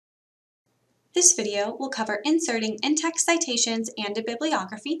This video will cover inserting in-text citations and a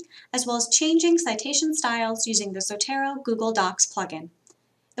bibliography, as well as changing citation styles using the Zotero Google Docs plugin.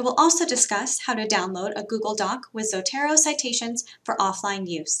 It will also discuss how to download a Google Doc with Zotero Citations for offline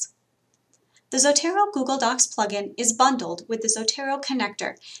use. The Zotero Google Docs plugin is bundled with the Zotero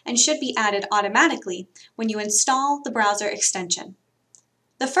connector and should be added automatically when you install the browser extension.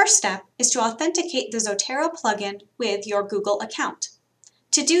 The first step is to authenticate the Zotero plugin with your Google account.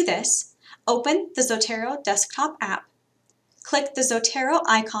 To do this, open the Zotero desktop app, click the Zotero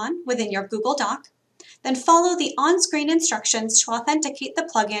icon within your Google Doc, then follow the on-screen instructions to authenticate the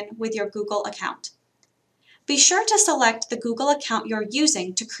plugin with your Google account. Be sure to select the Google account you're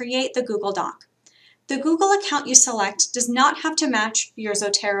using to create the Google Doc. The Google account you select does not have to match your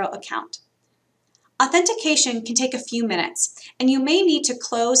Zotero account. Authentication can take a few minutes, and you may need to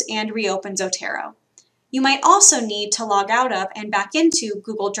close and reopen Zotero. You might also need to log out of and back into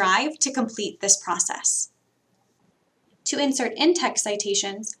Google Drive to complete this process. To insert in-text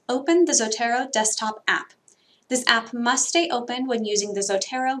citations, open the Zotero desktop app. This app must stay open when using the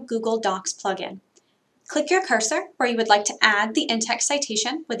Zotero Google Docs plugin. Click your cursor where you would like to add the in-text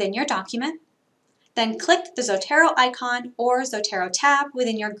citation within your document. Then click the Zotero icon or Zotero tab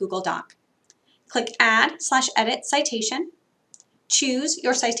within your Google Doc. Click Add/Edit Citation. Choose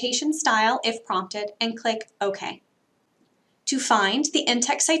your citation style if prompted and click OK. To find the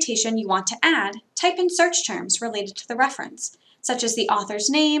in-text citation you want to add, type in search terms related to the reference, such as the author's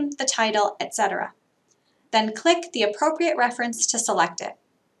name, the title, etc. Then click the appropriate reference to select it.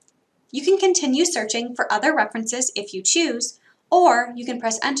 You can continue searching for other references if you choose, or you can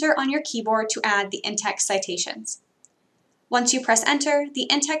press Enter on your keyboard to add the in-text citations. Once you press Enter, the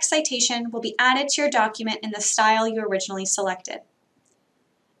in-text citation will be added to your document in the style you originally selected.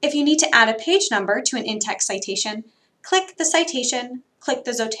 If you need to add a page number to an in-text citation, click the citation, click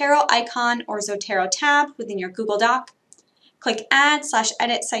the Zotero icon or Zotero tab within your Google Doc, click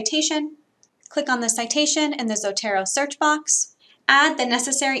Add/Edit Citation, click on the citation in the Zotero search box, add the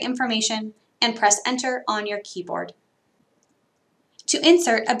necessary information, and press Enter on your keyboard. To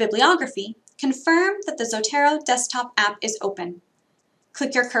insert a bibliography, confirm that the Zotero desktop app is open.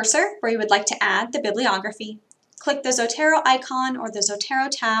 Click your cursor where you would like to add the bibliography, click the Zotero icon or the Zotero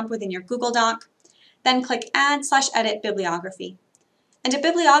tab within your Google Doc, then click Add/Edit Bibliography. And a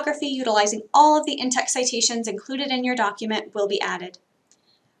bibliography utilizing all of the in-text citations included in your document will be added.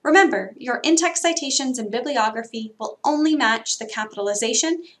 Remember, your in-text citations and bibliography will only match the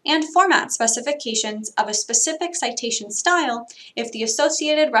capitalization and format specifications of a specific citation style if the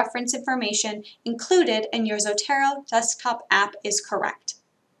associated reference information included in your Zotero desktop app is correct.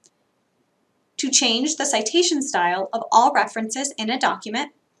 To change the citation style of all references in a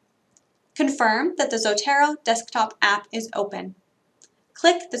document, confirm that the Zotero desktop app is open.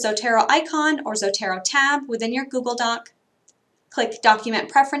 Click the Zotero icon or Zotero tab within your Google Doc. Click Document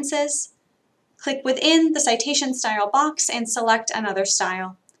Preferences. Click within the citation style box and select another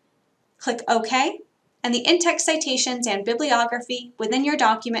style. Click OK, and the in-text citations and bibliography within your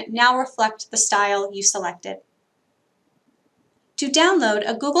document now reflect the style you selected. To download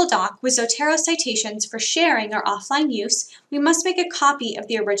a Google Doc with Zotero citations for sharing or offline use, we must make a copy of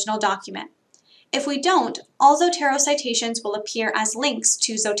the original document. If we don't, all Zotero citations will appear as links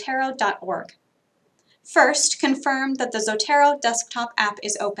to zotero.org. First, confirm that the Zotero desktop app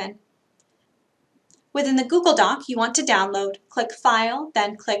is open. Within the Google Doc you want to download, click File,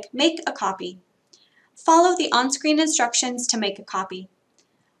 then click Make a Copy. Follow the on-screen instructions to make a copy.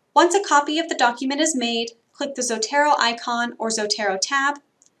 Once a copy of the document is made, click the Zotero icon or Zotero tab,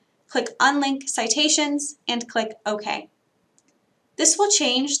 click Unlink Citations, and click OK. This will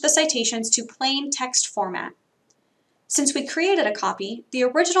change the citations to plain text format. Since we created a copy, the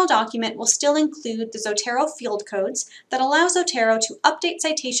original document will still include the Zotero field codes that allow Zotero to update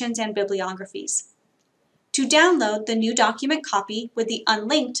citations and bibliographies. To download the new document copy with the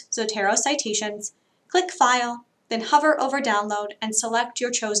unlinked Zotero citations, click File, then hover over Download and select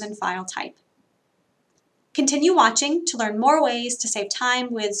your chosen file type. Continue watching to learn more ways to save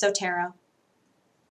time with Zotero.